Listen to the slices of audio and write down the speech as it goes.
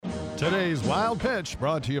Today's Wild Pitch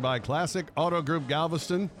brought to you by Classic Auto Group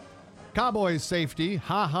Galveston. Cowboys safety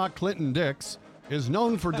Ha Clinton Dix is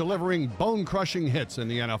known for delivering bone-crushing hits in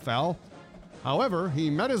the NFL. However, he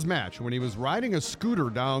met his match when he was riding a scooter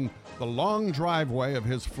down the long driveway of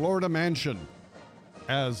his Florida mansion.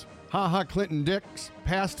 As Ha Clinton Dix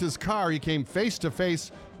passed his car, he came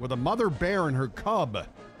face-to-face with a mother bear and her cub.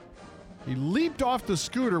 He leaped off the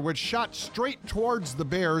scooter, which shot straight towards the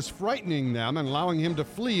bears, frightening them and allowing him to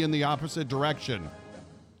flee in the opposite direction.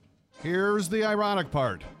 Here's the ironic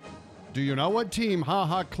part. Do you know what team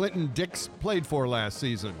Ha Clinton Dix played for last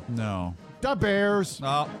season? No. The Bears.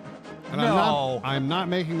 Oh. And No. I'm not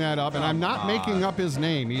making that up, and I'm not making up his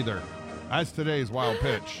name either. That's today's Wild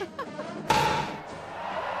Pitch.